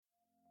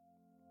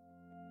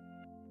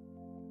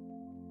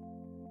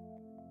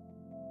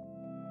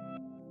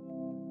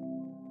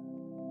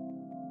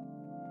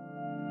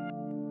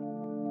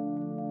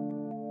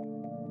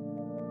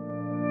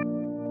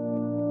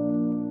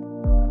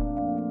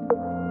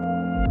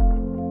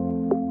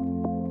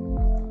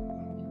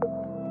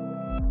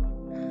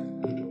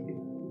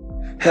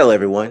Hello,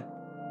 everyone.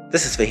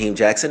 This is Fahim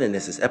Jackson, and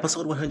this is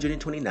episode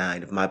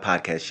 129 of my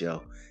podcast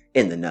show,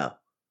 In the Know.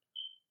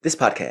 This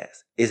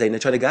podcast is aimed to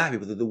try to guide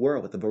people through the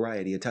world with a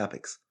variety of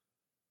topics.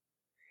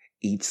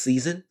 Each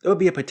season, there will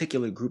be a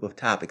particular group of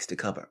topics to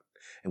cover,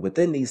 and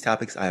within these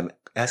topics, I am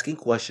asking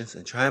questions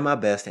and trying my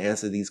best to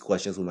answer these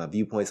questions with my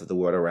viewpoints of the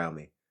world around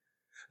me.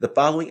 The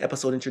following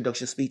episode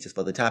introduction speech is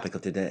for the topic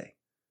of today.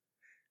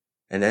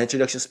 And the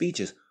introduction speech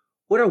is,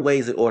 what are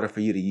ways in order for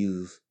you to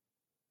use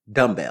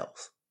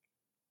dumbbells?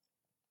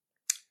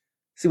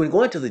 See, when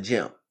going to the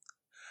gym,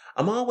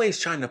 I'm always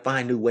trying to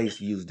find new ways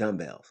to use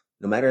dumbbells,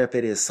 no matter if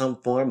it is some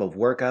form of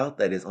workout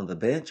that is on the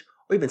bench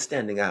or even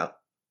standing out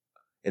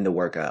in the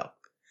workout.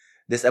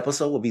 This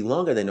episode will be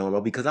longer than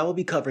normal because I will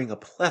be covering a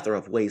plethora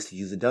of ways to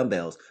use the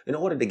dumbbells in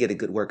order to get a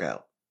good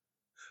workout.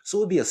 So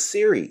it will be a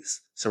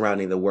series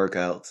surrounding the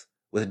workouts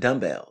with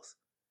dumbbells.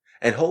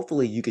 And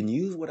hopefully you can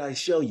use what I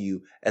show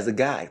you as a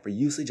guide for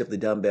usage of the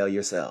dumbbell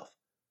yourself.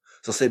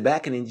 So sit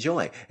back and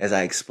enjoy as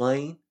I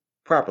explain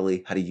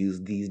properly how to use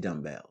these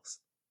dumbbells.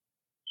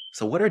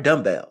 So what are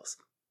dumbbells?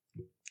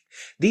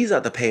 These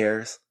are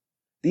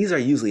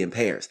usually in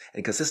pairs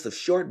and consist of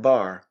short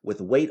bar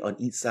with weight on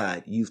each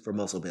side used for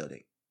muscle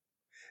building.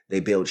 They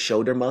build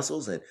shoulder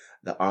muscles and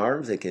the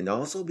arms and can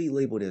also be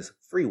labeled as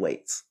free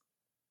weights.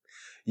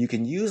 You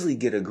can usually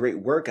get a great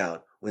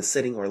workout when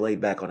sitting or laid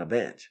back on a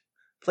bench.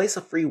 Place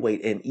a free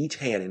weight in each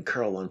hand and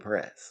curl on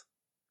press.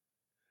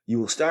 You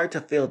will start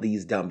to feel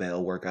these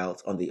dumbbell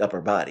workouts on the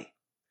upper body.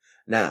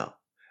 Now,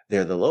 there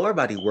are the lower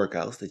body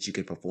workouts that you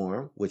can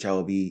perform, which I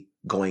will be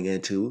going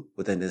into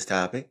within this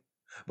topic.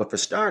 But for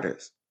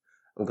starters,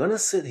 I'm going to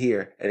sit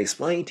here and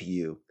explain to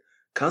you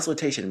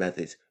consultation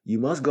methods you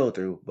must go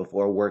through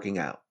before working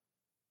out.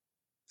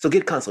 So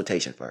get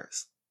consultation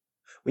first.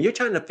 When you're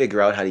trying to figure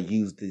out how to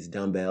use these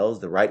dumbbells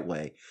the right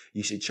way,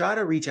 you should try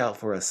to reach out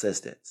for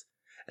assistance.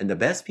 And the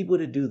best people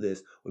to do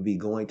this would be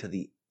going to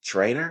the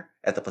trainer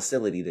at the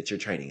facility that you're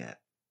training at.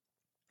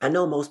 I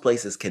know most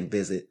places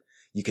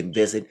you can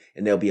visit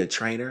and there'll be a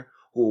trainer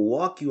who will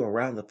walk you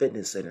around the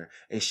fitness center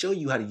and show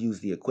you how to use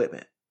the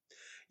equipment.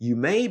 You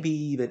may be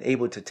even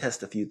able to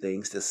test a few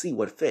things to see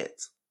what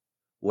fits.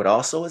 What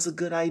also is a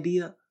good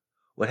idea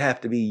would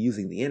have to be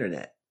using the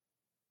internet.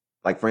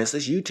 Like for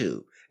instance,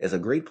 YouTube is a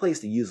great place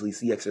to usually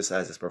see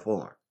exercises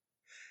performed.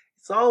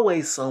 It's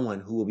always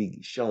someone who will be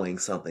showing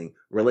something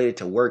related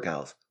to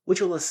workouts, which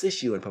will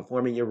assist you in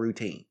performing your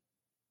routine.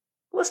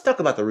 Let's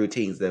talk about the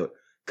routines that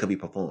could be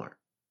performed.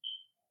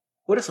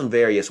 What are some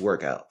various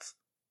workouts?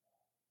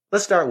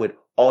 Let's start with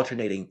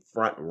alternating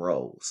front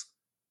rows.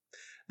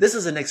 This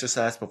is an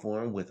exercise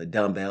performed with a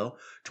dumbbell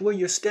to where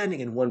you're standing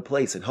in one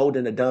place and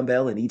holding a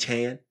dumbbell in each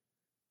hand.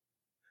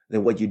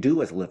 Then what you do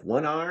is lift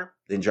one arm,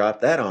 then drop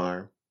that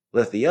arm,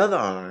 lift the other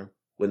arm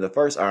when the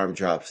first arm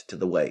drops to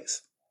the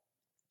waist.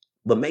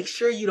 But make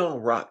sure you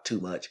don't rock too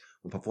much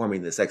when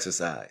performing this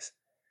exercise.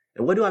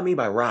 And what do I mean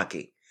by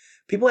rocking?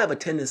 People have a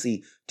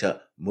tendency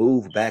to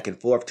move back and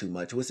forth too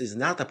much, which is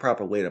not the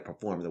proper way to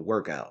perform the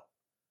workout.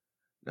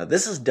 Now,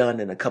 this is done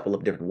in a couple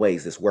of different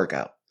ways, this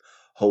workout.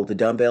 Hold the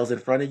dumbbells in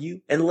front of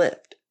you and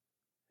lift.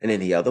 And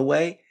then the other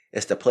way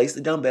is to place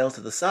the dumbbells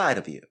to the side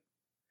of you.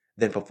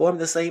 Then perform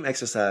the same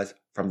exercise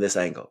from this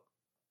angle.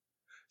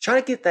 Try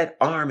to get that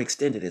arm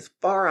extended as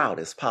far out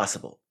as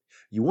possible.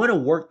 You want to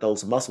work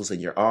those muscles in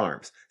your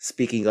arms.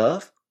 Speaking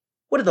of,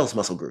 what are those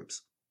muscle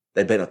groups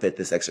that benefit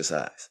this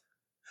exercise?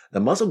 The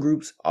muscle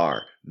groups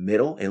are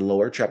middle and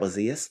lower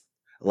trapezius,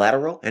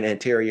 lateral and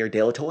anterior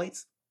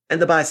deltoids,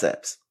 and the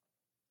biceps.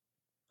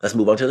 Let's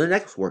move on to the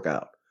next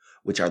workout,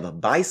 which are the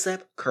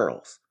bicep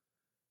curls.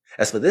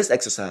 As for this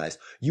exercise,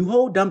 you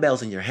hold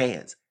dumbbells in your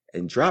hands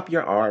and drop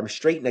your arm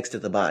straight next to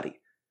the body.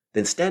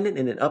 Then standing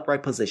in an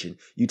upright position,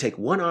 you take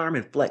one arm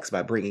and flex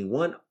by bringing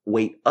one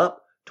weight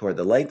up toward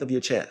the length of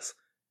your chest.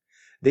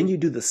 Then you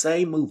do the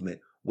same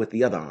movement with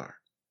the other arm.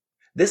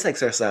 This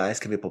exercise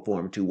can be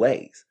performed two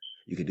ways.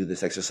 You can do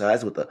this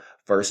exercise with the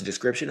first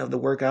description of the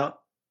workout,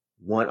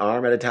 one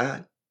arm at a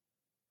time.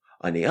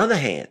 On the other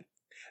hand,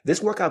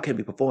 this workout can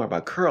be performed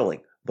by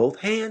curling both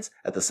hands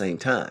at the same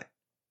time.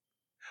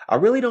 I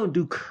really don't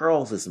do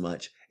curls as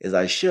much as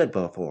I should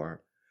perform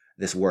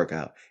this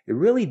workout. It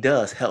really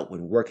does help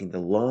when working the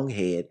long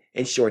head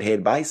and short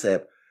head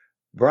bicep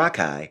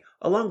brachii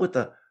along with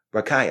the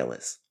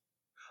brachialis.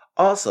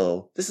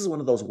 Also, this is one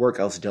of those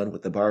workouts done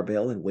with the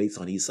barbell and weights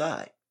on each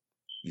side.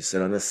 You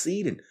sit on a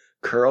seat and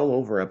curl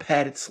over a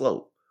padded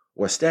slope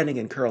or standing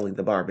and curling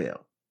the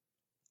barbell.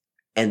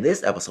 And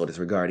this episode is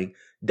regarding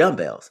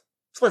dumbbells.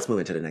 So let's move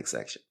into the next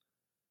section.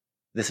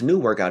 This new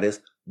workout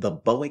is the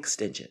bow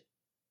extension.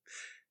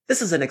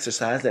 This is an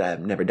exercise that I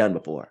have never done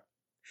before.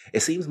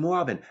 It seems more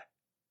of an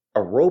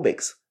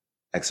aerobics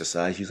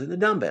exercise using the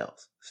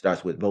dumbbells.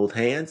 Starts with both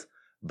hands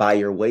by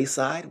your waist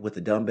side with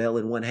the dumbbell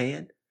in one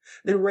hand,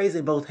 then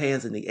raising both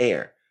hands in the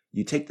air.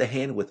 You take the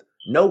hand with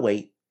no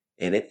weight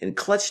in it and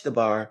clutch the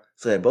bar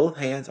so that both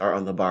hands are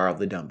on the bar of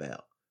the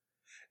dumbbell.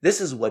 This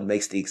is what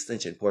makes the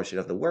extension portion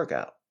of the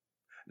workout.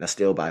 Now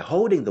still by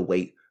holding the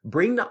weight,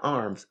 bring the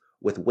arms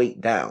with weight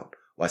down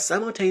while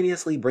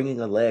simultaneously bringing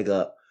a leg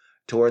up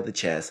toward the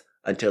chest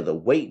until the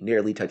weight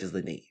nearly touches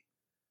the knee.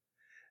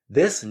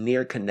 This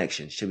near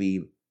connection should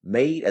be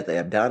made at the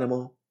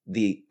abdominal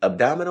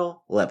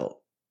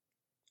level.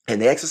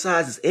 And the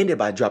exercise is ended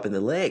by dropping the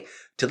leg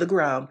to the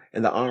ground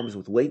and the arms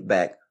with weight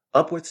back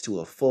upwards to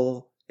a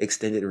full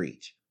extended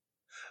reach.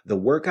 The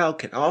workout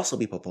can also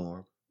be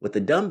performed with the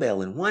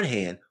dumbbell in one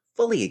hand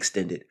fully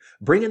extended,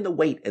 bringing the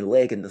weight and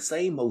leg in the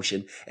same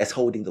motion as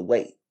holding the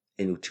weight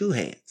in two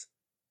hands.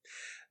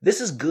 This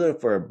is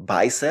good for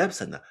biceps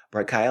and the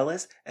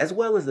brachialis as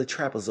well as the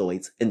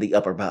trapezoids in the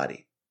upper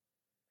body.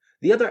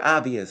 The other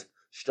obvious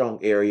strong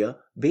area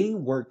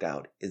being worked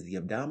out is the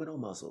abdominal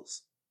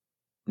muscles.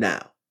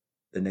 Now,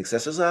 the next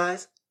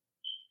exercise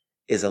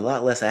is a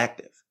lot less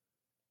active.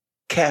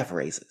 Calf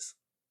raises.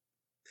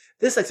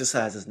 This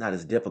exercise is not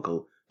as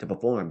difficult to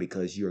perform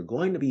because you're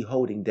going to be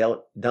holding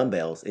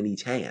dumbbells in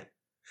each hand.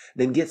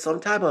 Then get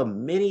some type of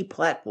mini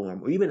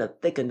platform or even a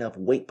thick enough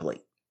weight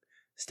plate.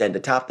 Stand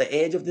atop the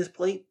edge of this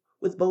plate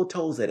with both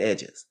toes at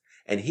edges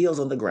and heels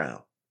on the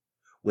ground.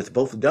 With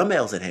both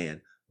dumbbells in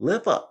hand,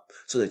 lift up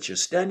so that you're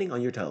standing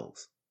on your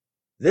toes.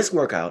 This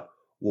workout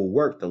will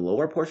work the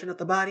lower portion of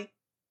the body.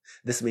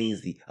 This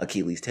means the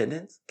Achilles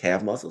tendons,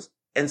 calf muscles,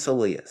 and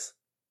soleus.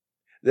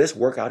 This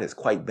workout is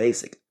quite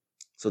basic,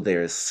 so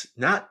there's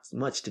not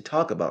much to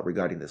talk about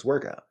regarding this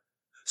workout.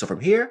 So from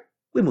here,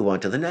 we move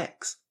on to the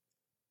next.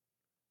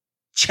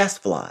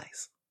 Chest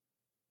flies.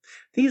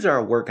 These are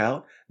a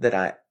workout that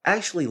I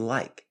actually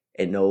like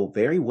and know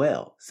very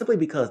well simply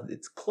because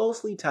it's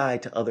closely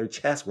tied to other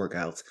chest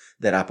workouts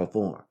that I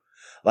perform.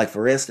 Like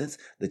for instance,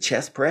 the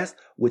chest press,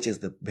 which is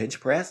the bench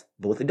press,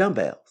 but with the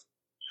dumbbells.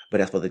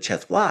 But as for the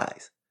chest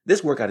flies,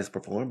 this workout is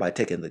performed by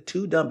taking the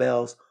two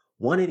dumbbells,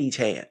 one in each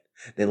hand,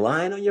 then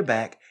lying on your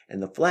back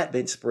and the flat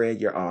bench spread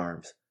your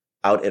arms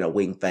out in a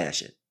wing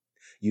fashion.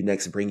 You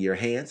next bring your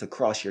hands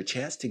across your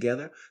chest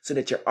together so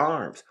that your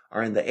arms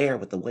are in the air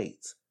with the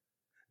weights.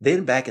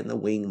 Then back in the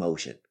wing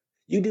motion.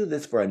 You do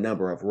this for a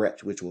number of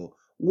reps, which will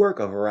work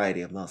a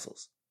variety of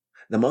muscles.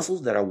 The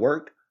muscles that are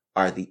worked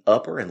are the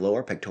upper and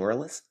lower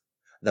pectoralis,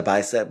 the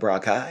bicep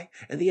brachii,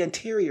 and the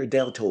anterior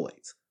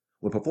deltoids.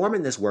 When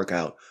performing this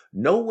workout,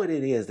 know what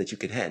it is that you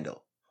can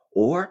handle.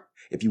 Or,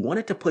 if you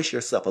wanted to push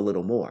yourself a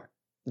little more,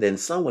 then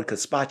someone could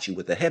spot you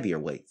with the heavier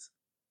weights.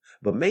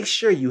 But make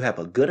sure you have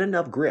a good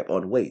enough grip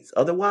on weights.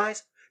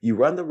 Otherwise, you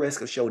run the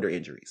risk of shoulder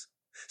injuries.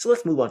 So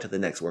let's move on to the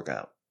next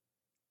workout.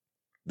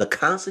 The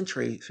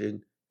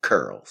concentration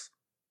curls.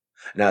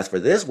 Now, as for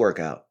this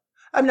workout,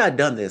 I've not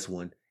done this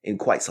one in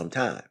quite some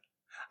time.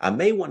 I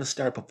may want to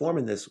start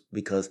performing this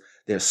because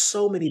there's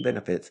so many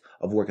benefits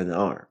of working the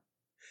arm.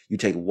 You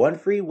take one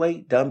free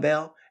weight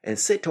dumbbell and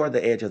sit toward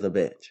the edge of the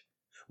bench.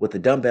 With the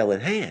dumbbell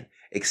in hand,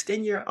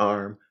 extend your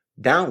arm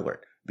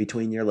downward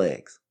between your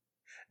legs.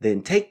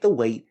 Then take the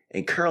weight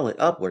and curl it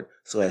upward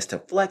so as to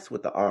flex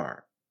with the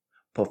arm.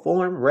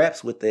 Perform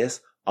reps with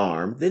this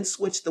arm, then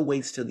switch the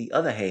weights to the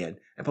other hand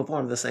and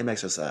perform the same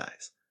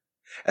exercise.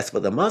 As for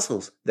the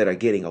muscles that are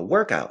getting a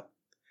workout,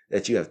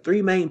 that you have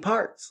three main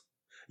parts.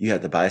 You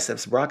have the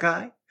biceps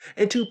brachii,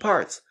 and two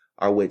parts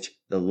are which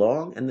the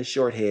long and the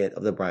short head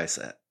of the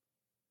bicep.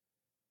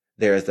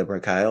 There is the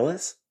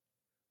brachialis,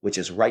 which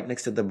is right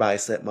next to the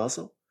bicep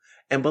muscle,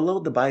 and below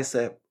the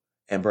bicep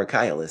and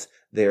brachialis,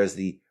 there is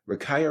the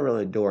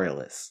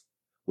brachiodoralis,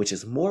 which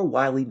is more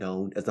widely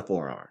known as the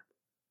forearm.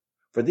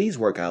 For these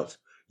workouts,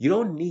 you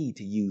don't need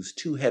to use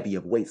too heavy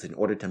of weights in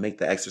order to make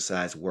the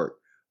exercise work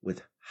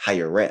with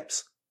higher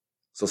reps.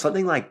 So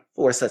something like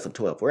 4 sets of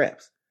 12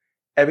 reps.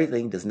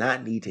 Everything does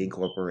not need to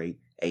incorporate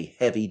a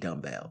heavy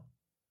dumbbell.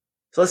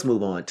 So let's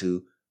move on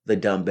to the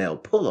dumbbell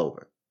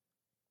pullover.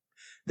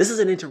 This is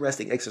an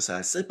interesting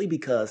exercise simply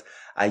because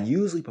I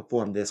usually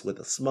perform this with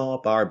a small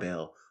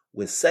barbell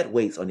with set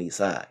weights on each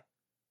side.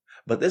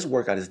 But this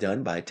workout is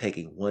done by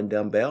taking one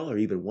dumbbell or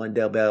even one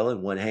dumbbell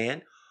in one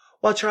hand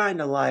while trying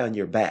to lie on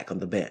your back on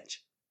the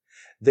bench.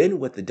 Then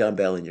with the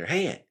dumbbell in your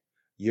hand,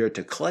 you're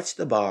to clutch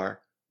the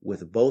bar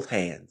with both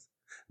hands,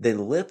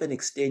 then lift and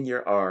extend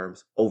your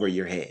arms over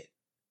your head.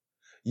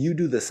 You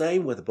do the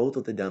same with both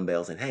of the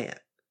dumbbells in hand.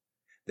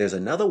 There's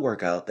another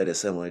workout that is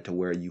similar to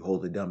where you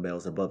hold the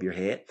dumbbells above your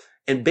head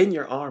and bend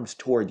your arms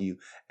toward you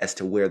as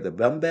to where the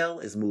dumbbell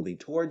is moving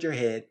toward your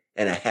head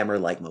in a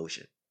hammer-like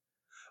motion.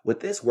 With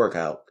this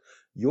workout,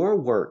 your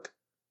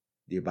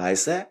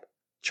bicep,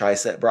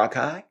 tricep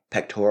brachii,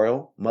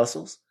 pectoral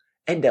muscles,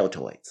 and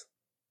deltoids.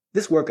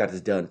 This workout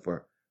is done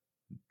for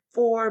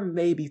 4,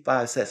 maybe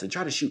 5 sets and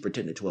try to shoot for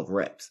 10 to 12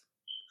 reps.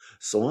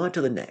 So on to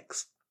the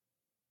next.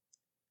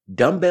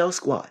 Dumbbell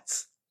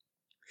squats.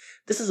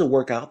 This is a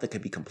workout that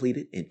can be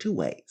completed in 2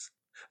 ways.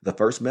 The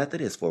first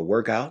method is for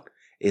workout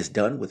is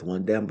done with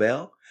one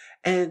dumbbell,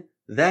 and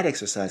that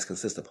exercise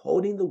consists of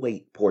holding the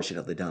weight portion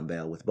of the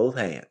dumbbell with both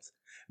hands,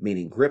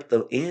 meaning grip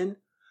the end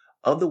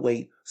of the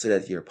weight so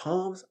that your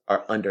palms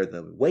are under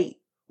the weight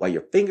while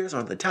your fingers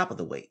are on the top of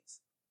the weights.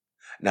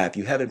 Now, if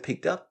you haven't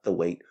picked up the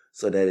weight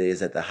so that it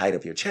is at the height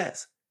of your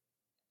chest,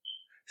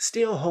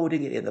 still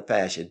holding it in the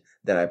fashion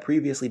that I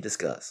previously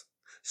discussed.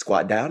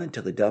 Squat down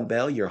until the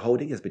dumbbell you're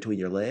holding is between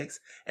your legs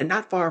and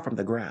not far from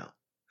the ground.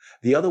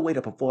 The other way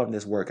to perform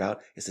this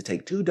workout is to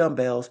take 2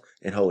 dumbbells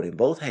and hold in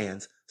both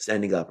hands,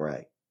 standing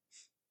upright.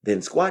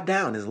 Then squat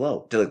down as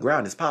low to the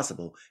ground as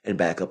possible and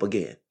back up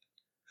again.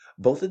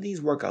 Both of these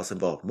workouts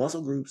involve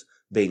muscle groups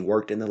being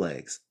worked in the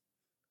legs.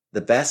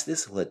 The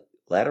vastus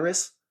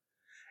lataris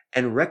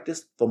and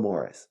rectus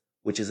femoris,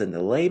 which is in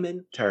the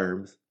layman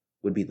terms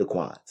would be the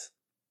quads.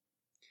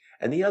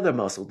 And the other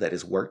muscle that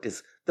is worked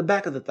is the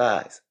back of the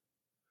thighs,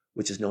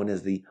 which is known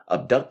as the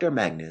abductor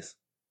magnus,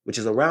 which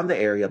is around the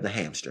area of the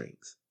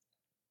hamstrings.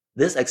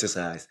 This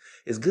exercise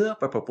is good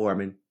for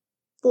performing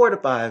 4 to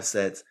 5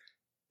 sets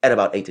at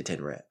about 8 to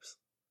 10 reps.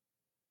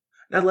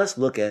 Now let's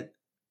look at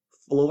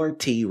floor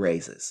T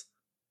raises.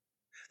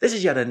 This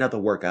is yet another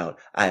workout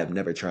I have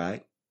never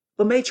tried,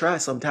 but may try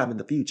sometime in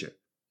the future.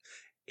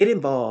 It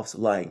involves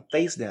lying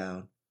face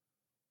down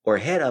or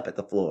head up at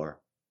the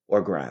floor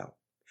or ground,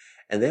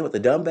 and then with the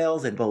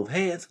dumbbells in both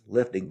hands,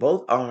 lifting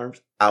both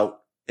arms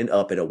out and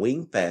up in a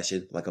wing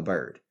fashion like a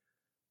bird.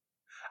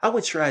 I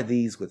would try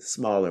these with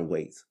smaller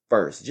weights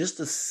first just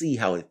to see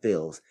how it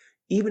feels,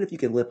 even if you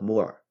can lift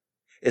more.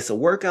 It's a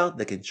workout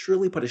that can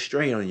truly put a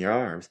strain on your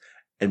arms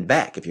and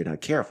back if you're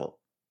not careful.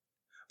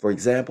 For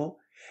example,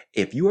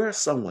 if you are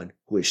someone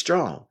who is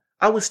strong,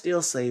 I would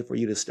still say for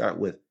you to start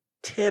with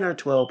 10 or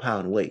 12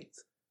 pound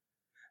weights.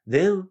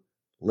 Then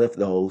lift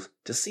those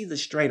to see the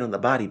strain on the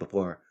body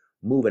before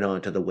moving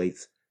on to the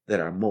weights that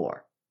are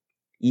more.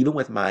 Even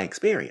with my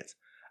experience,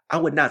 I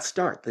would not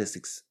start this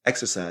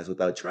exercise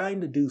without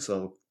trying to do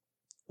so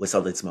with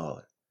something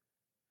smaller.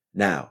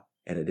 Now,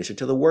 in addition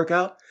to the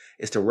workout,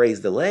 is to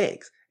raise the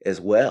legs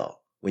as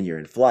well when you're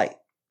in flight.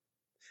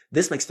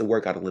 This makes the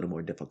workout a little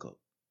more difficult.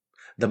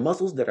 The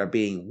muscles that are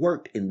being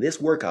worked in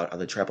this workout are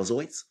the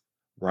trapezoids,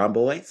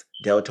 rhomboids,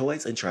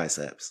 deltoids, and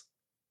triceps.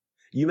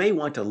 You may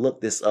want to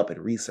look this up and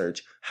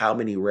research how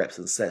many reps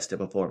and sets to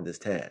perform this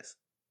task.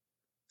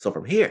 So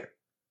from here,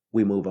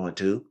 we move on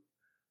to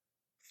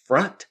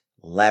front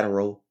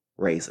lateral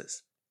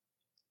raises.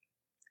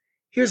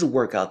 Here's a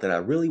workout that I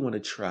really want to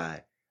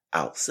try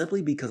out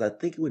simply because I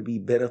think it would be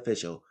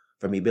beneficial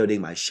for me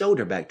building my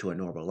shoulder back to a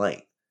normal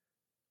length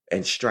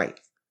and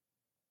strength.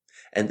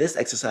 And this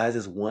exercise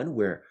is one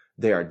where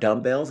there are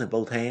dumbbells in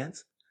both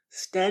hands.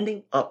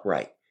 Standing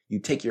upright, you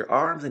take your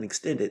arms and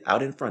extend it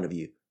out in front of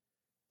you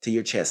to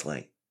your chest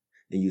length.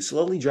 Then you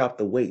slowly drop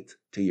the weight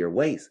to your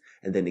waist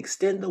and then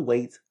extend the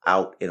weights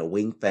out in a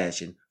wing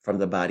fashion from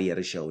the body at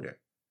a shoulder.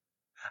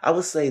 I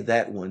would say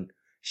that one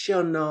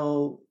shall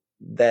know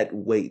that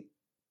weight.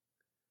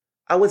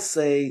 I would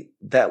say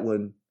that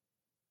one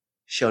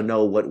shall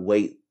know what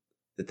weight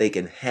that they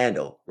can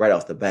handle right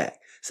off the bat,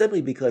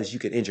 simply because you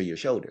can injure your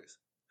shoulders.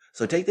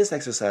 So take this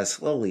exercise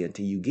slowly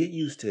until you get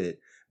used to it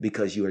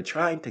because you are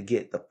trying to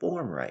get the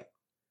form right.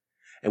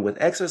 And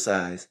with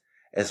exercise,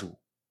 as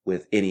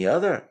with any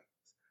other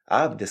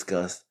I've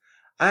discussed,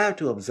 I have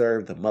to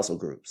observe the muscle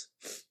groups,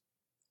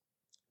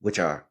 which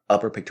are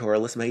upper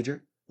pectoralis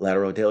major,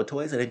 lateral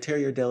deltoids, and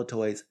anterior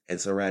deltoids, and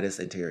serratus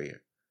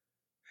anterior.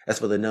 As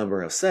for the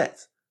number of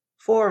sets,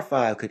 4 or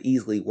 5 could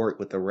easily work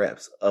with the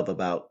reps of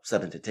about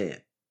 7 to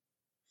 10.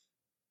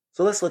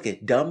 So let's look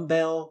at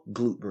dumbbell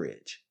glute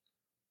bridge.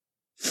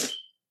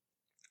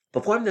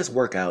 Perform this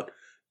workout,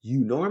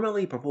 you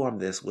normally perform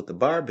this with the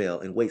barbell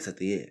and weights at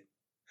the end.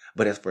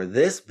 But as for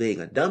this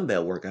being a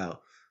dumbbell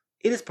workout,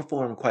 it is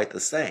performed quite the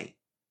same.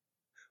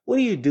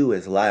 What you do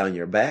is lie on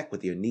your back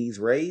with your knees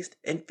raised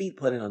and feet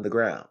planted on the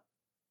ground.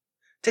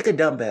 Take a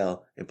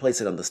dumbbell and place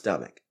it on the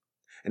stomach.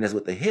 And as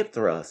with the hip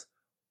thrust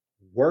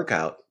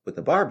workout with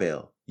the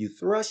barbell, you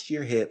thrust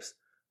your hips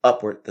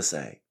upward the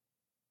same.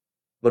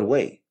 But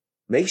wait,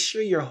 make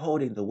sure you're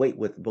holding the weight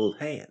with both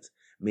hands,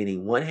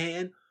 meaning one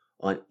hand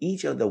on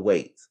each of the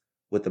weights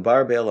with the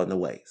barbell on the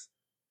waist.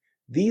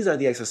 These are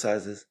the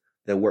exercises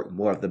that work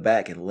more of the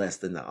back and less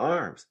than the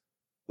arms,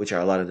 which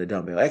are a lot of the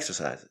dumbbell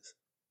exercises.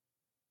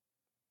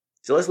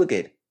 So let's look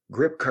at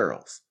grip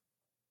curls.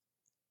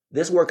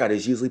 This workout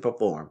is usually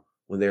performed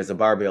when there's a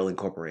barbell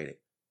incorporated.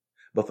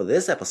 But for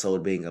this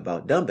episode being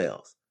about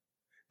dumbbells,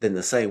 then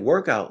the same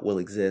workout will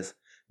exist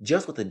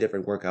just with a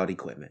different workout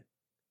equipment.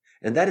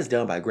 And that is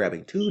done by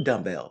grabbing 2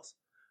 dumbbells,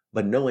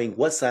 but knowing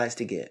what size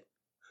to get.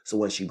 So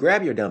once you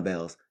grab your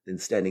dumbbells, then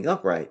standing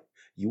upright,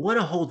 you want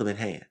to hold them in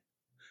hand.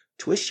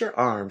 Twist your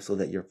arms so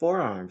that your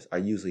forearms are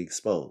usually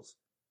exposed.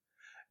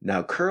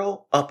 Now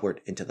curl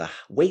upward until the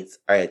weights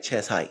are at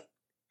chest height.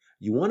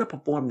 You want to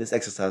perform this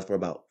exercise for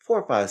about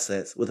 4 or 5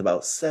 sets with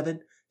about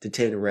 7 to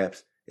 10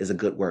 reps is a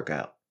good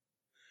workout.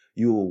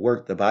 You will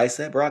work the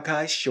bicep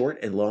brachii, short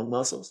and long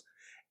muscles,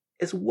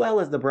 as well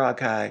as the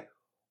brachii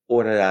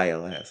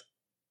ordialis,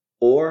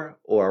 or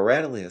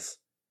radialis,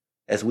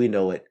 as we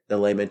know it, the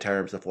layman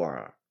terms of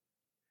forearm.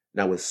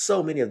 Now, with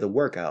so many of the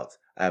workouts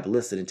I have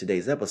listed in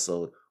today's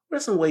episode, what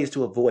are some ways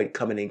to avoid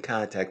coming in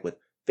contact with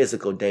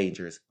physical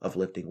dangers of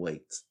lifting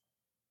weights?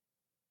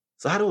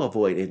 So how to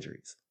avoid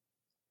injuries?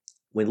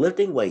 When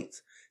lifting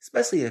weights,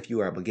 especially if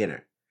you are a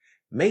beginner,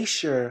 make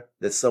sure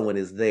that someone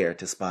is there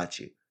to spot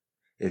you.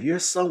 If you're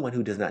someone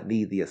who does not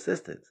need the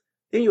assistance,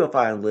 then you will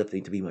find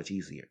lifting to be much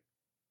easier.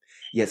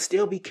 Yet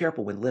still be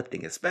careful when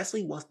lifting,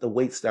 especially once the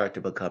weights start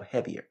to become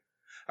heavier.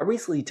 I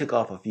recently took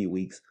off a few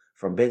weeks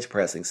from bench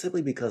pressing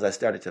simply because I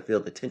started to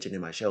feel the tension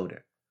in my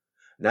shoulder.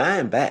 Now I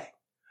am back,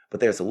 but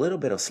there's a little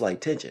bit of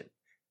slight tension,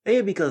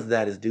 maybe because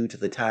that is due to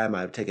the time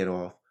I've taken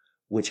off,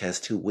 which has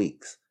 2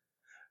 weeks.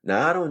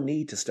 Now I don't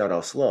need to start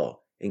off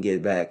slow and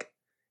get back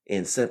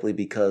in simply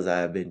because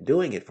I've been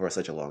doing it for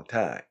such a long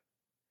time.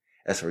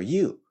 As for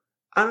you,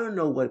 I don't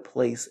know what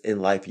place in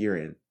life you're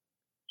in,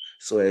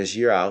 so as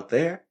you're out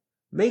there,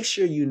 make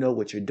sure you know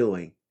what you're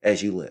doing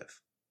as you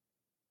live.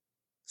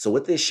 So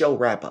with this show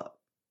wrap up,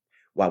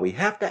 while we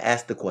have to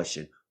ask the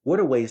question, what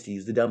are ways to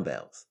use the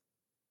dumbbells?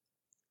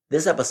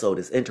 This episode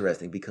is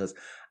interesting because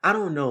I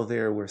don't know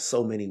there were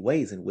so many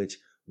ways in which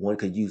one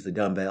could use the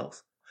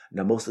dumbbells.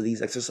 Now, most of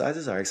these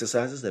exercises are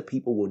exercises that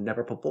people will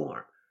never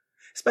perform,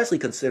 especially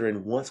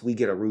considering once we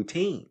get a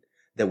routine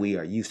that we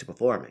are used to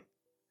performing.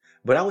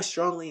 But I would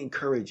strongly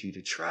encourage you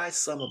to try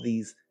some of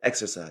these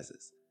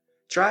exercises.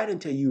 Try it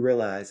until you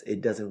realize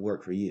it doesn't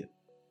work for you.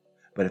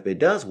 But if it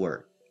does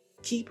work,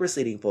 keep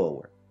proceeding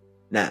forward.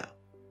 Now,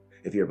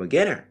 if you're a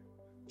beginner,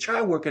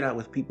 try working out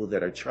with people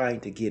that are trying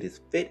to get as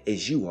fit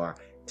as you are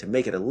to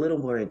make it a little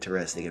more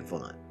interesting and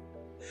fun.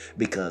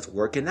 Because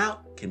working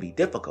out can be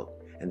difficult,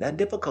 and that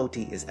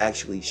difficulty is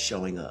actually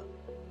showing up.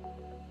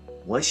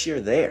 Once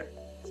you're there,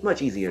 it's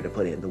much easier to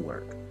put in the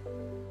work.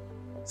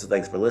 So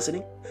thanks for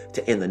listening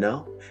to In the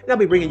Know, and I'll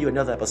be bringing you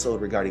another episode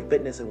regarding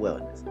fitness and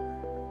wellness.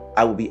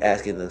 I will be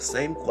asking the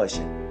same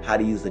question, how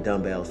to use the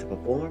dumbbells to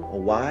perform a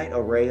wide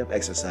array of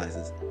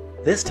exercises.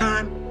 This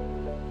time,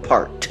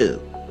 part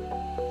 2.